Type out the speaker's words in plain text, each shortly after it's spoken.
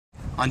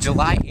On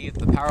July 8th,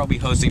 the Power will be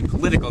hosting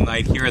Political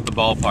Night here at the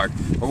ballpark,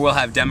 where we'll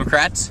have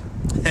Democrats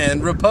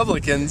and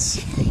Republicans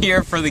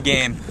here for the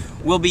game.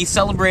 We'll be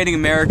celebrating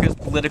America's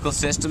political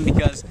system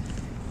because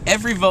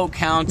every vote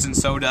counts and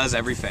so does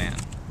every fan.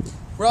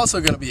 We're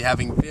also going to be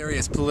having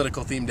various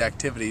political-themed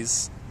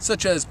activities,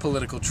 such as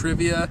political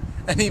trivia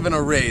and even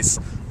a race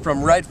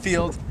from right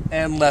field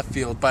and left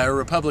field by a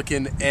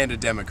Republican and a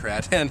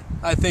Democrat. And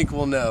I think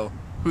we'll know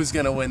who's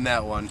going to win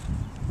that one.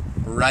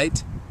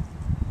 Right?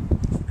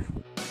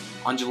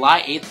 On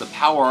July 8th, the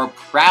Power are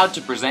proud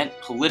to present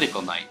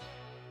Political Night.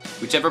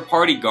 Whichever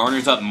party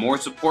garners up more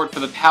support for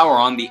the Power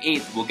on the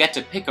 8th will get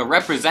to pick a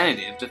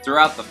representative to throw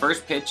out the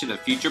first pitch of the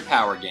future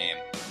Power game.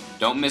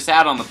 Don't miss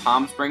out on the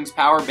Palm Springs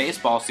Power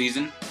baseball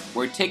season,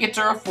 where tickets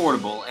are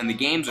affordable and the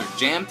games are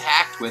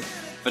jam-packed with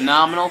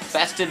phenomenal,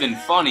 festive, and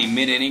funny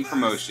mid-inning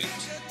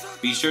promotions.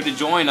 Be sure to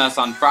join us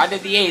on Friday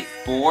the 8th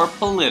for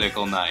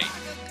Political Night.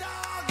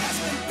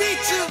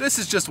 This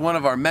is just one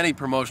of our many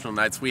promotional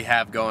nights we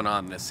have going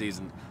on this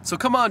season. So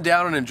come on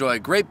down and enjoy a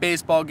great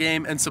baseball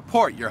game and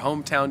support your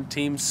hometown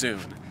team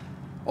soon.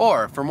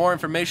 Or, for more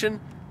information,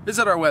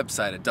 visit our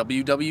website at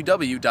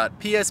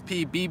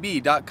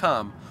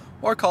www.pspbb.com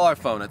or call our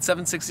phone at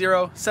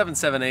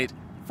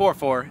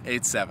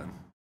 760-778-4487.